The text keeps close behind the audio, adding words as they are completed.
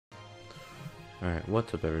Alright,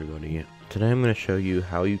 what's up everybody? Today I'm going to show you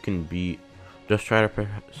how you can just try to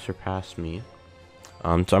surpass me. So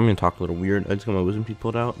I'm going to talk a little weird. I just got my wisdom teeth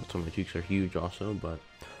pulled out, so my cheeks are huge also, but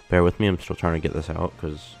bear with me, I'm still trying to get this out,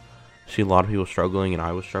 because I see a lot of people struggling, and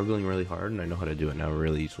I was struggling really hard, and I know how to do it now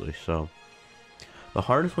really easily. So, the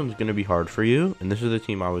hardest one's going to be hard for you, and this is the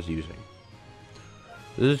team I was using.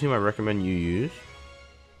 This is the team I recommend you use.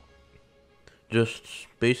 Just,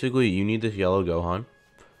 basically, you need this yellow Gohan.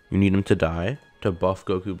 You need him to die to buff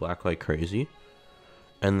Goku Black like crazy,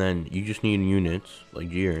 and then you just need units like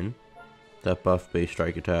Jiren that buff base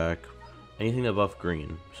strike attack, anything that buff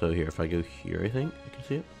green. So here, if I go here, I think you can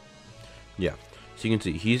see it. Yeah, so you can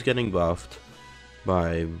see he's getting buffed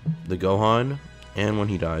by the Gohan, and when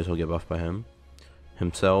he dies, he'll get buffed by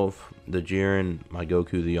himself, the Jiren, my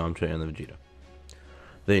Goku, the Yamcha, and the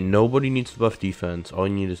Vegeta. Nobody needs to buff defense. All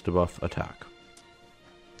you need is to buff attack.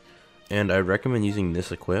 And I recommend using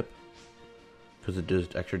this equip, because it does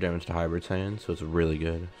extra damage to Hybrid Saiyan, so it's really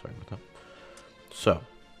good. Sorry about that. So,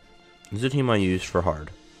 this is a team I use for hard.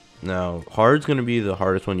 Now, hard's going to be the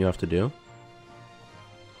hardest one you have to do.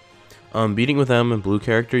 Beating with them and blue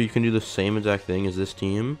character, you can do the same exact thing as this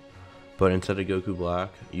team, but instead of Goku Black,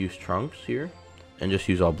 use Trunks here, and just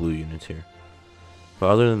use all blue units here. But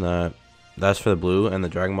other than that, that's for the blue, and the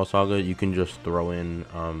Dragon Ball Saga, you can just throw in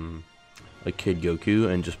a Kid Goku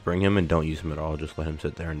and just bring him and don't use him at all, just let him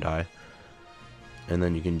sit there and die. And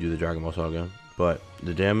then you can do the Dragon Ball Saga. But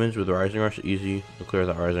the damage with the Rising Rush is easy. The clear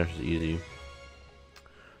without Rising Rush is easy.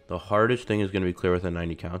 The hardest thing is going to be clear within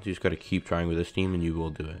 90 counts. You just got to keep trying with this team and you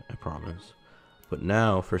will do it, I promise. But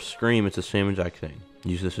now for Scream, it's the same exact thing.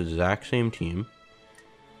 Use this exact same team.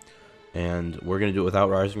 And we're going to do it without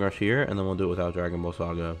Rising Rush here, and then we'll do it without Dragon Ball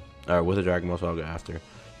Saga, or with a Dragon Ball Saga after.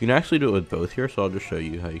 You can actually do it with both here, so I'll just show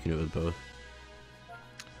you how you can do it with both.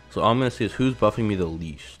 So all I'm going to see is who's buffing me the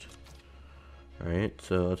least. Alright,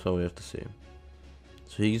 so that's all we have to see.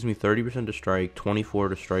 So he gives me 30% to strike, 24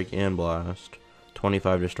 to strike and blast,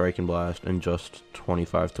 25 to strike and blast, and just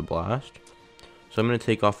 25 to blast. So I'm going to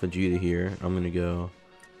take off Vegeta here. I'm going to go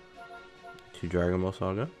to Dragon Ball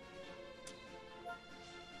Saga.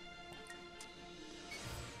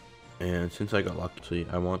 And since I got lucky,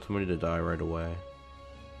 I want somebody to die right away.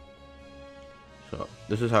 So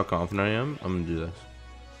this is how confident I am. I'm going to do this.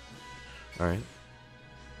 Alright.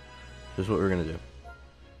 This is what we're going to do.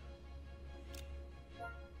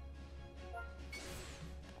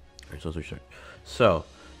 Alright, so let's restart. So,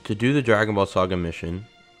 to do the Dragon Ball Saga mission,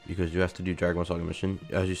 because you have to do Dragon Ball Saga mission,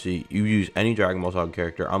 as you see, you use any Dragon Ball Saga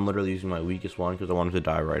character. I'm literally using my weakest one because I want him to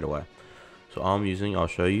die right away. So all I'm using, I'll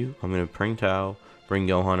show you. I'm going to bring Tao, bring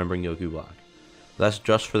Gohan, and bring Goku Black. That's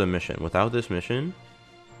just for the mission. Without this mission,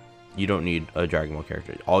 you don't need a Dragon Ball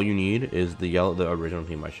character. All you need is the original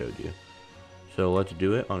team I showed you. So let's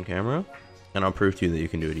do it on camera, and I'll prove to you that you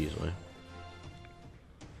can do it easily.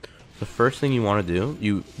 The first thing you want to do,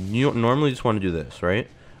 you normally just want to do this, right?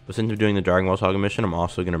 But since we're doing the Dragon Ball Saga mission, I'm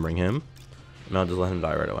also going to bring him, and I'll just let him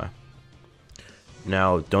die right away.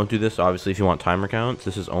 Now, don't do this, obviously, if you want timer counts.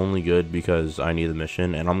 This is only good because I need the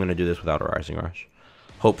mission, and I'm going to do this without a Rising Rush.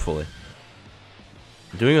 Hopefully.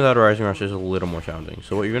 Doing it without a Rising Rush is a little more challenging.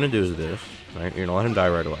 So what you're going to do is this, right? You're going to let him die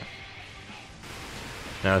right away.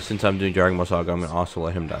 Now, since I'm doing Dragon Ball Saga, I'm going to also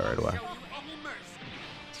let him die right away.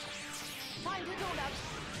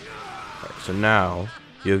 Alright, so now,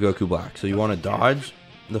 you have Goku Black. So you want to dodge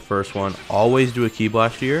the first one, always do a Ki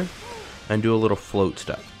Blast here, and do a little float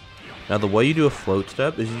step. Now, the way you do a float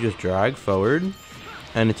step is you just drag forward,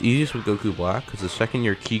 and it's easiest with Goku Black, because the second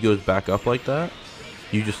your Ki goes back up like that,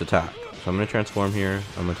 you just attack. So I'm going to transform here,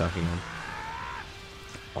 I'm attacking him.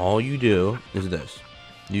 All you do is this.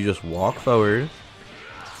 You just walk forward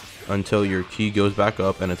until your Ki goes back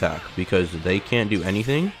up and attack, because they can't do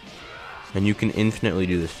anything, and you can infinitely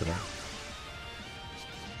do this to them.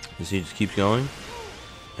 You see, it just keeps going,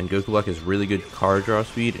 and Goku Black has really good card draw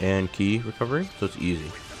speed and Ki recovery, so it's easy.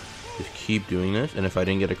 Just keep doing this, and if I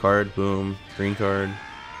didn't get a card, boom, green card,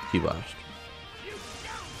 Ki Blast.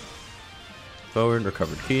 Forward,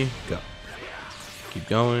 recovered Ki, go. Keep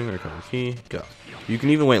going, recover Ki, go. You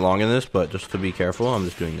can even wait long in this, but just to be careful, I'm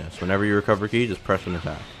just doing this. Whenever you recover Ki, just press an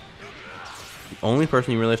attack. The only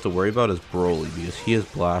person you really have to worry about is Broly, because he has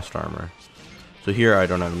blast armor. So here I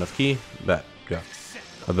don't have enough Ki, bet, go.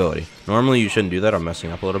 Ability. Normally you shouldn't do that, I'm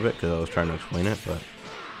messing up a little bit because I was trying to explain it, but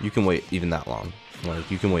you can wait even that long. Like,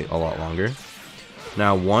 you can wait a lot longer.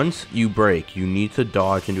 Now, once you break, you need to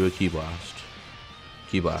dodge into a Ki Blast.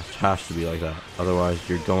 Ki Blast has to be like that, otherwise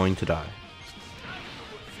you're going to die.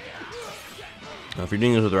 Now, if you're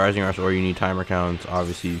doing this with Rising Rush or you need timer counts,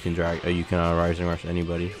 obviously you can Rising Rush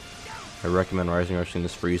anybody. I recommend Rising Rushing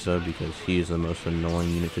this Frieza because he is the most annoying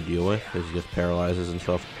unit to deal with because he just paralyzes and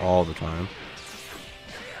stuff all the time.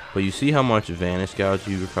 But you see how much Vanish Gouge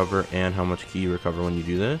you recover and how much ki you recover when you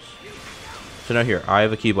do this? So now here, I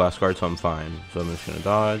have a Ki Blast card, so I'm fine. So I'm just going to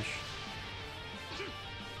dodge.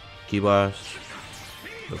 Ki Blast.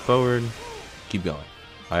 Go forward. Keep going.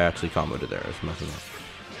 I actually comboed it there. It's messing up.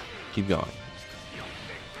 Keep going.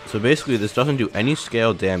 So basically, this doesn't do any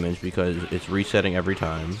scale damage because it's resetting every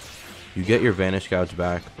time. You get your Vanish Gouge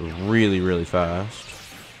back really, really fast.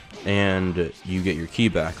 And you get your ki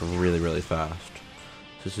back really, really fast.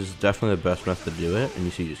 This is definitely the best method to do it, and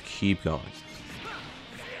you see, just keep going.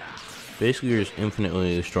 Basically, you're just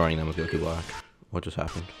infinitely destroying them with Goku Black. What just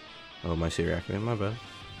happened? Oh, my Siri activated, my bad.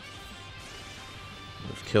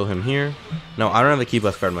 Let's kill him here. No, I don't have the Ki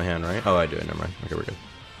Blast card in my hand, right? Oh, I do, never mind. Okay, we're good.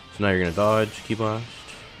 So now you're gonna dodge, Ki Blast.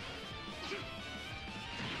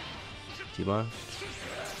 Ki Blast.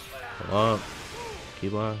 Pull up. Ki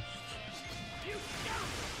Blast.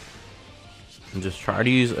 And just try to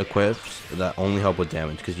use equips that only help with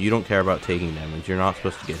damage, because you don't care about taking damage. You're not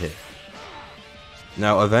supposed to get hit.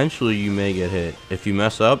 Now, eventually you may get hit. If you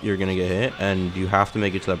mess up, you're going to get hit, and you have to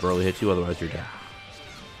make it so that Broly hits you, otherwise you're dead.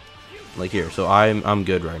 Like here. So I'm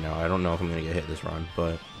good right now. I don't know if I'm going to get hit this run,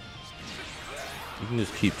 but you can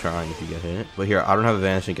just keep trying if you get hit. But here, I don't have a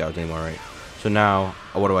Vanishing Gouge anymore, right? So now,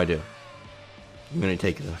 what do? I'm going to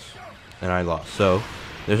take this. And I lost. So,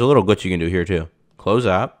 there's a little glitch you can do here, too. Close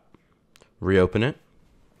app. Reopen it.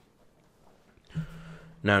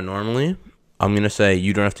 Now, normally, I'm going to say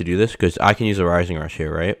you don't have to do this because I can use a Rising Rush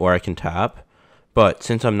here, right? Or I can tap. But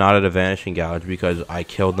since I'm not at a Vanishing Gouge because I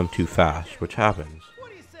killed them too fast, which happens,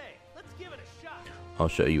 I'll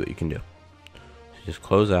show you what you can do. So just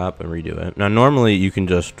close app and redo it. Now, normally, you can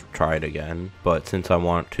just try it again. But since I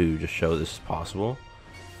want to just show this is possible,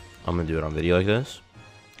 I'm going to do it on video like this.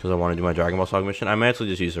 Because I want to do my Dragon Ball Saga mission. I might actually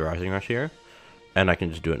just use the Rising Rush here. And I can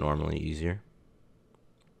just do it normally, easier.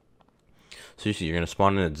 So you see, you're going to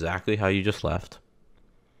spawn in exactly how you just left.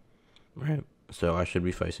 Right. So I should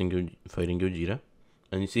be fighting Gogeta.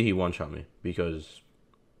 And you see he one-shot me because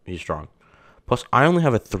he's strong. Plus, I only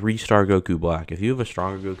have a 3-star Goku Black. If you have a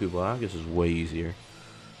stronger Goku Black, this is way easier.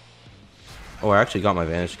 Oh, I actually got my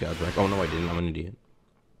Vanish Gouge back. Oh, no, I didn't. I'm an idiot.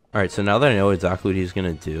 Alright, so now that I know exactly what he's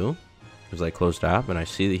going to do, because I closed app, and I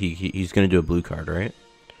see that he's going to do a blue card, right?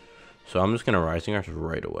 So I'm just going to Rising Rush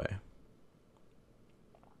right away.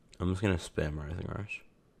 I'm just going to spam Rising Rush.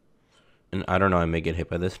 And I don't know, I may get hit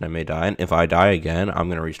by this and I may die. And if I die again, I'm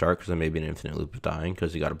going to restart because there may be an infinite loop of dying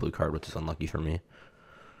because he got a blue card, which is unlucky for me.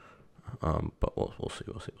 But we'll see.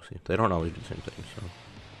 They don't always do the same thing, so.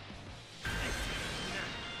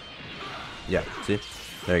 Yeah, see?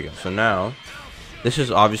 There you go. So now, this is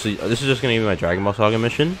just going to be my Dragon Ball Saga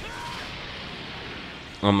mission.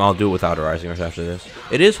 I'll do it without a Rising Rush after this.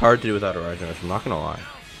 It is hard to do without a Rising Rush, I'm not gonna lie.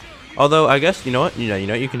 Although, I guess, you know what? You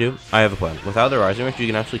know what you can do? I have a plan. Without the Rising Rush, you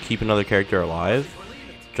can actually keep another character alive,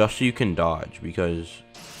 just so you can dodge, because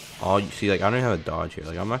all you see, like, I don't even have a dodge here.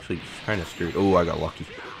 Like, I'm actually kind of screwed. Oh, I got lucky.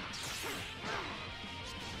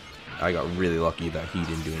 I got really lucky that he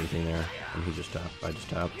didn't do anything there, and he just tapped. I just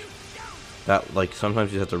tapped. That, like,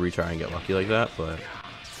 sometimes you have to retry and get lucky like that, but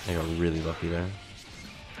I got really lucky there.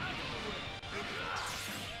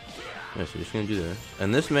 Yeah, so you're just going to do this.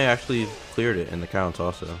 And this may actually cleared it in the counts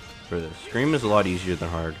also for this. Scream is a lot easier than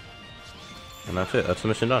hard. And that's it. That's the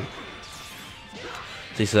mission done.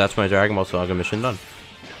 See, so that's my Dragon Ball Saga mission done.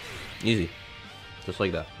 Easy. Just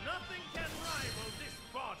like that.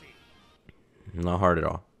 Not hard at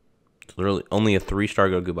all. It's literally only a 3-star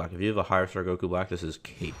Goku Black. If you have a higher star Goku Black, this is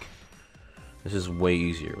cake. This is way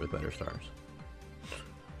easier with better stars.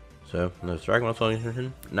 So, that's Dragon Ball Saga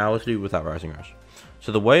mission. Now let's do it without Rising Rush.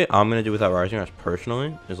 So the way I'm going to do without Rising Rush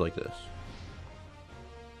personally is like this.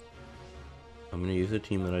 I'm going to use the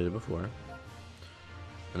team that I did before.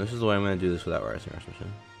 And this is the way I'm going to do this without Rising Rush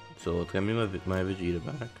mission. So let's get me my Vegeta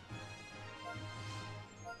back.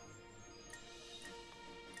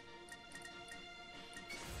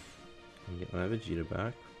 Get my Vegeta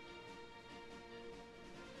back.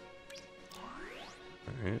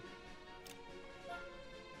 Alright.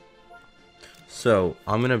 So,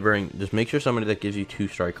 I'm going to just make sure somebody that gives you 2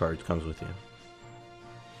 strike cards comes with you.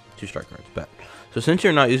 2 strike cards, bet. So since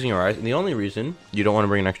you're not using a Rising, the only reason you don't want to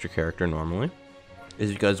bring an extra character normally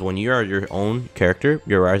is because when you are your own character,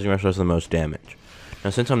 your Rising Rush does the most damage. Now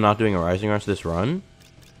since I'm not doing a Rising Rush this run,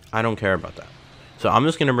 I don't care about that. So I'm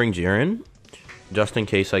just going to bring Jiren, just in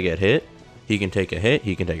case I get hit. He can take a hit,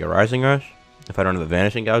 he can take a Rising Rush. If I don't have a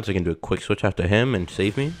Vanishing Gouge, I can do a quick switch after him and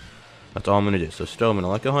save me. That's all I'm going to do. So still, I'm going to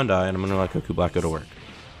let Gohan die, and I'm going to let Goku Black go to work.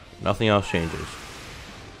 Nothing else changes.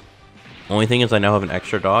 Only thing is I now have an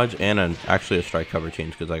extra dodge and actually a strike cover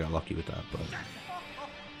change because I got lucky with that. But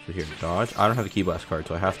so here, dodge. I don't have a Key Blast card,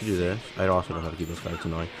 so I have to do this. I also don't have a Key Blast card. It's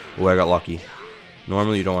annoying. Oh, I got lucky.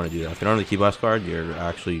 Normally you don't want to do that. If you don't have the Key Blast card, you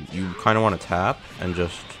kind of want to tap and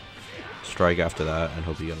just strike after that and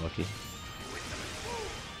hope you get lucky.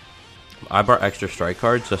 I brought extra strike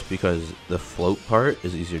cards just because the float part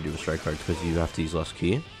is easier to do with strike cards because you have to use less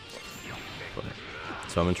key. But,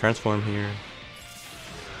 so I'm gonna transform here.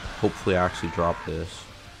 Hopefully I actually drop this.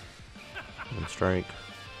 And strike.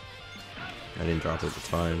 I didn't drop it, it's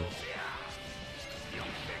fine.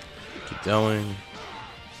 Keep going.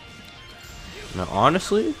 Now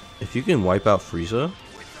honestly, if you can wipe out Frieza,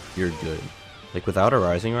 you're good. Like without a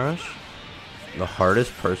Rising Rush, the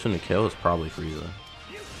hardest person to kill is probably Frieza.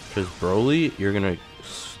 Because Broly, you're gonna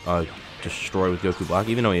destroy with Goku Black,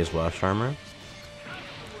 even though he has Blast Armor.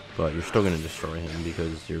 But you're still gonna destroy him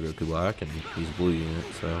because you're Goku Black and he's blue unit,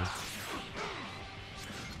 so.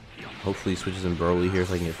 Hopefully he switches in Broly here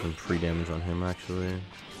so I can get some free damage on him actually.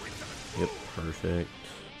 Yep, perfect.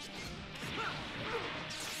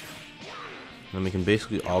 And we can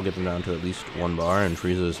basically all get them down to at least 1 bar and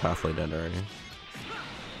Frieza is halfway dead already.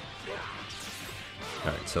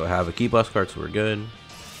 Alright, so I have a Key Blast card, so we're good.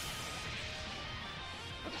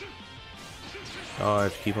 Oh, I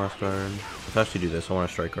have to Key Blast card. Let's actually do this. I want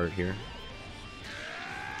a strike card here.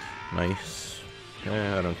 Nice.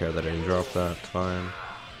 Yeah, I don't care that I didn't drop that. It's fine.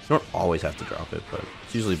 You don't always have to drop it, but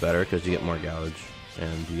it's usually better because you get more gouge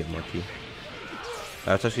and you get more key.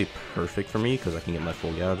 That's actually perfect for me because I can get my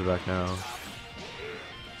full gouge back now.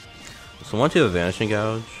 So once you have a Vanishing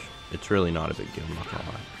Gouge, it's really not a big deal, I'm not gonna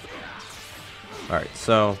lie. Alright,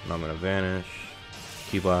 so now I'm gonna vanish.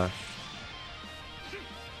 Key Blast.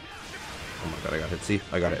 Oh my god, I got hit. See?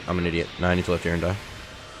 I got it. I'm an idiot. Now I need to left air and die.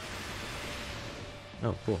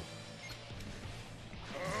 Oh, cool.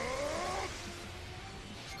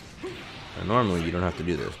 And normally you don't have to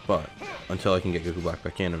do this, but until I can get Goku Black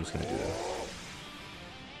back in, I'm just gonna do this.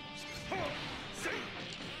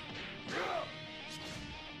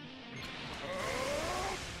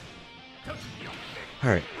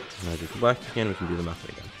 Alright, now Goku Black again, we can do the method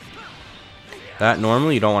again. That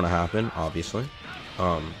normally you don't want to happen, obviously.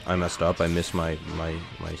 I messed up. I missed my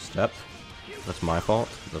step. That's my fault.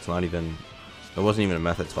 That's not even. It wasn't even a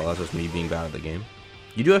method's fault. That's just me being bad at the game.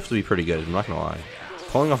 You do have to be pretty good. I'm not gonna lie.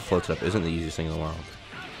 Pulling off a float step isn't the easiest thing in the world.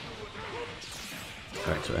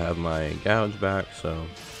 All right, so I have my gouge back. So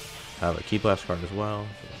I have a Key Blast card as well.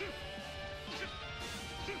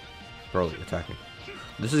 Broly, attack me.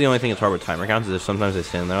 This is the only thing that's hard with timer counts. Is if sometimes they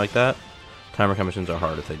stand there like that. Timer combinations are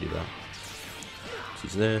hard if they do that. Let's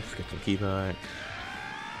use this. Get some key back.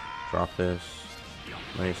 Drop this.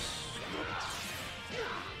 Nice.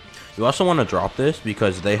 You also want to drop this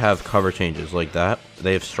because they have cover changes like that.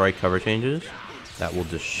 They have strike cover changes that will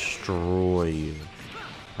destroy you.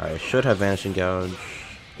 Alright, I should have Vanishing Gouge.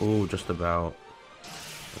 Oh, just about.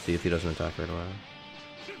 Let's see if he doesn't attack right away.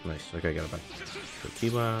 Nice. Okay, got it back. So Key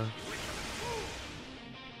Blast.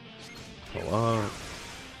 Pull up.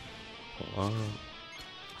 Pull up.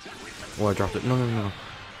 Oh, I dropped it. No, no, no, no.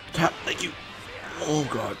 Tap. Thank you. Oh,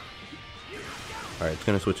 God. Alright, it's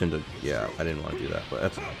going to switch into... Yeah, I didn't want to do that, but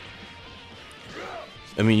that's enough.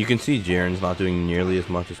 I mean, you can see Jiren's not doing nearly as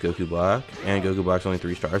much as Goku Black, and Goku Black's only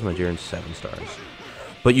 3 stars, my Jiren's 7 stars.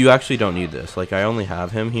 But you actually don't need this. Like, I only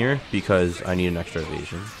have him here because I need an extra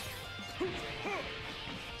evasion.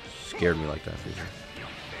 Scared me like that, Frieza.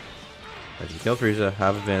 I can kill Frieza,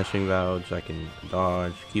 have a Vanishing Gouge, I can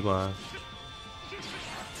dodge, Key Blast.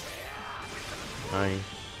 Nice.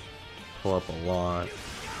 Pull up a lot.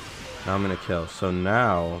 Now I'm gonna kill. So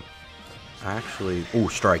now, actually, oh,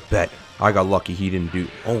 strike, bet. I got lucky. He didn't do.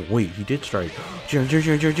 Oh wait, he did strike.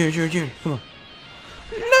 Jiren, come on.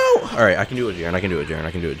 No. All right, I can do it, Jiren. I can do it, Jiren. I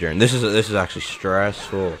can do it, Jiren. This is actually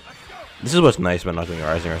stressful. This is what's nice about not doing a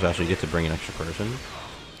Rising Rush. I actually get to bring an extra person.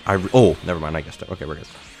 Oh, never mind. I guessed it. Okay, we're good.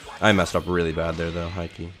 I messed up really bad there though. High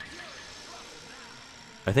key.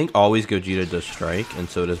 I think always Gogeta does strike, and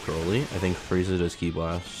so does Broly. I think Frieza does Key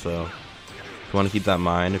Blast. So you want to keep that in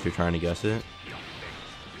mind if you're trying to guess it.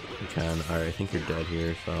 You can. Alright, I think you're dead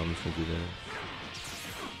here, so I'm just gonna do this.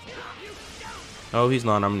 Oh, he's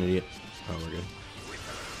not. I'm an idiot. Oh, we're good.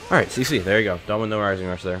 Alright, CC. There you go. Done with no Rising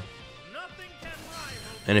Rush there.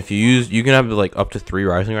 And if you can have like up to 3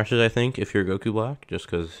 Rising Rushes, I think, if you're Goku Black, just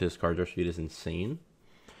because his card draw speed is insane.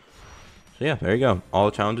 So yeah, there you go. All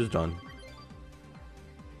the challenges done.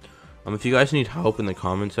 If you guys need help in the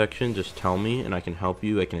comment section, just tell me and I can help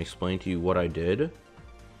you. I can explain to you what I did.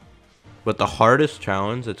 But the hardest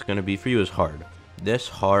challenge that's going to be for you is hard. This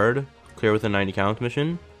hard, clear with a 90 count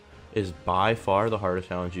mission, is by far the hardest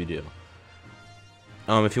challenge you do.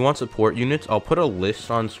 If you want support units, I'll put a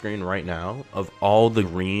list on screen right now of all the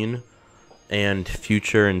green and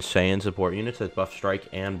future and Saiyan support units that buff Strike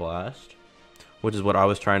and Blast, which is what I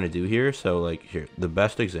was trying to do here. So, like, here, the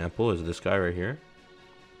best example is this guy right here.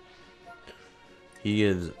 He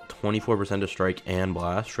is 24% to Strike and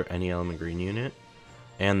Blast for any element green unit,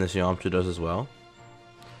 and this Yamcha does as well.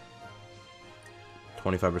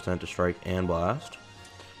 25% to Strike and Blast.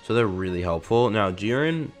 So they're really helpful. Now,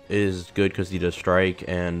 Jiren is good because he does Strike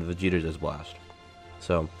and Vegeta does Blast.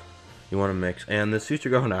 So you want to mix. And this Future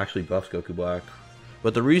Gohan actually buffs Goku Black.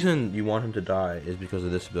 But the reason you want him to die is because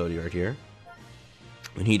of this ability right here.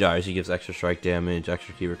 When he dies, he gives extra strike damage,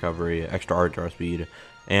 extra key recovery, extra art draw speed,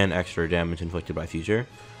 and extra damage inflicted by Future,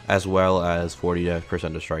 as well as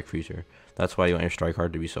 40% of strike Future. That's why you want your strike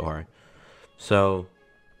card to be so high. So,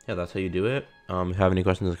 yeah, that's how you do it. If you have any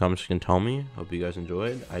questions in the comments, you can tell me. Hope you guys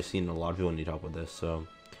enjoyed. I've seen a lot of people need help with this, so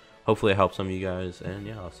hopefully it helps some of you guys. And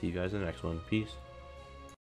yeah, I'll see you guys in the next one. Peace.